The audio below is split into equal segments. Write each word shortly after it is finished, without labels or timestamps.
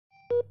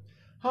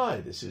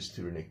Hi, this is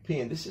Tutor Nick P,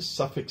 and this is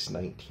Suffix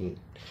 19.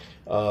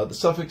 The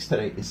suffix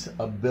today is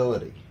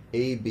ability,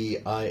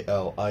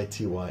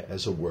 A-B-I-L-I-T-Y,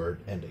 as a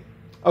word ending.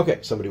 Okay,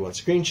 somebody wants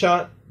a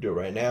screenshot? Do it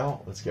right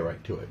now. Let's get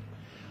right to it.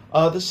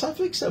 The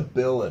suffix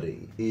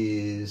ability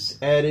is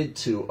added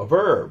to a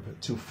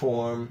verb to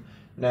form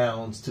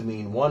nouns to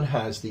mean one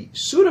has the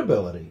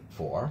suitability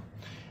for,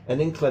 an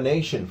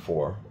inclination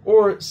for,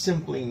 or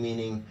simply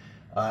meaning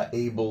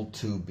able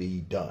to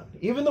be done.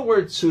 Even the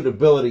word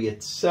suitability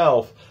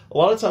itself, a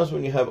lot of times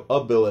when you have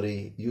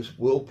ability, you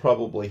will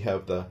probably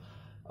have the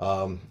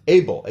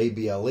able,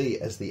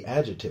 A-B-L-E, as the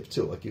adjective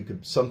too. Like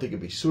something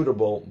could be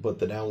suitable, but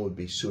the noun would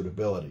be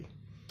suitability.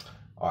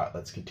 All right,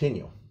 let's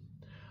continue.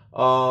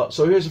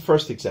 So here's the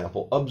first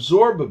example.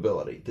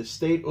 Absorbability, the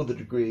state or the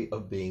degree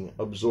of being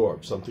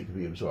absorbed. Something could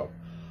be absorbed.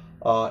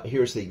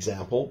 Here's the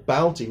example.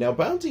 Bounty. Now,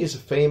 Bounty is a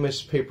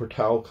famous paper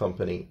towel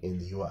company in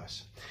the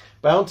U.S.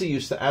 Bounty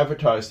used to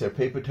advertise their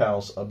paper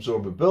towels'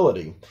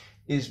 absorbability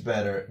is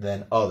better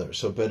than others,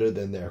 so better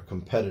than their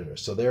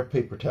competitors. So their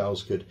paper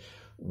towels could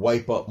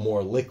wipe up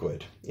more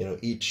liquid. You know,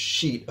 each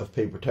sheet of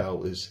paper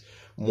towel is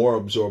more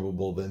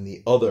absorbable than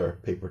the other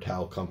paper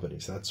towel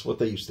companies. That's what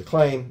they used to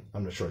claim.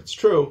 I'm not sure it's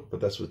true,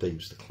 but that's what they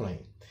used to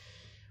claim.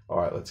 All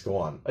right, let's go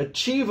on.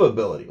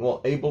 Achievability.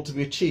 Well, able to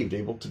be achieved,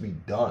 able to be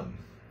done.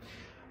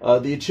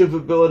 The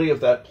achievability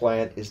of that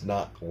plan is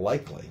not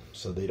likely,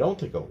 so they don't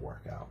think it'll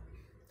work out.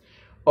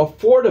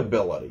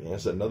 Affordability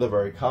is another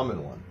very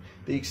common one.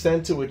 The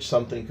extent to which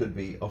something could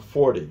be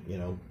afforded,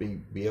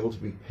 be able to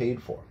be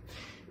paid for.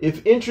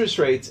 If interest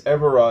rates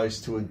ever rise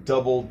to a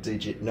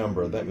double-digit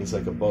number, that means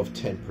like above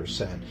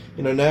 10%.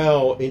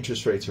 Now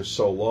interest rates are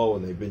so low,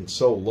 and they've been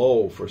so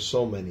low for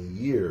so many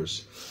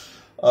years.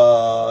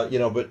 But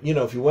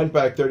if you went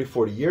back 30,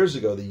 40 years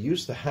ago, they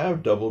used to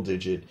have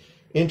double-digit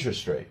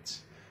interest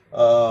rates.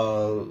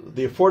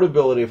 The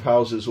affordability of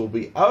houses will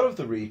be out of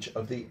the reach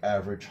of the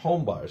average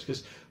home buyers,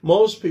 because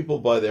most people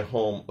buy their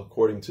home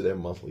according to their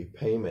monthly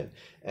payment.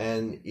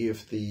 And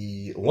if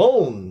the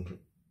loan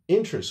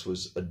interest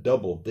was a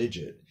double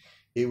digit,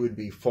 it would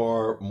be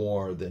far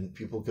more than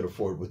people could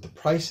afford with the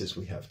prices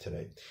we have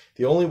today.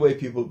 The only way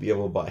people would be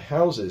able to buy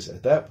houses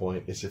at that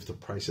point is if the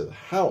price of the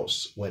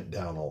house went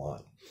down a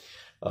lot.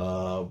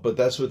 But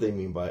that's what they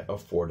mean by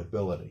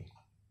affordability.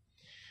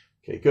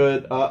 Okay,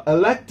 good.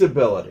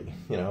 Electability,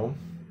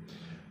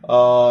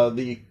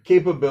 the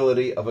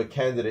capability of a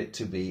candidate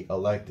to be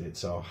elected.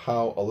 So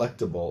how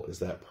electable is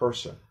that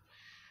person?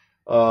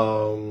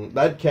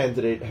 That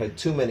candidate had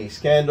too many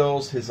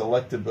scandals. His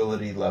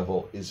electability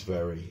level is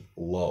very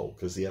low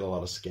because he had a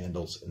lot of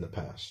scandals in the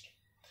past.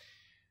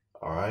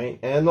 All right,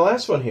 and the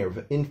last one here,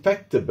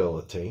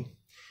 infectability,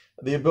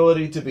 the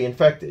ability to be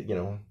infected,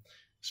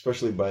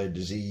 especially by a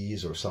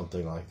disease or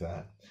something like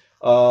that.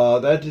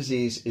 That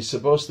disease is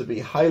supposed to be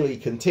highly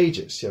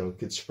contagious, it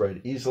could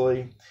spread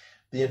easily.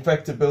 The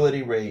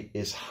infectability rate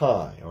is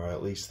high, or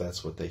at least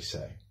that's what they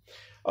say.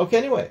 Okay,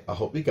 anyway, I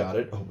hope you got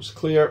it. I hope it was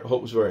clear. I hope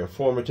it was very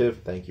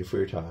informative. Thank you for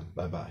your time.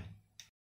 Bye-bye.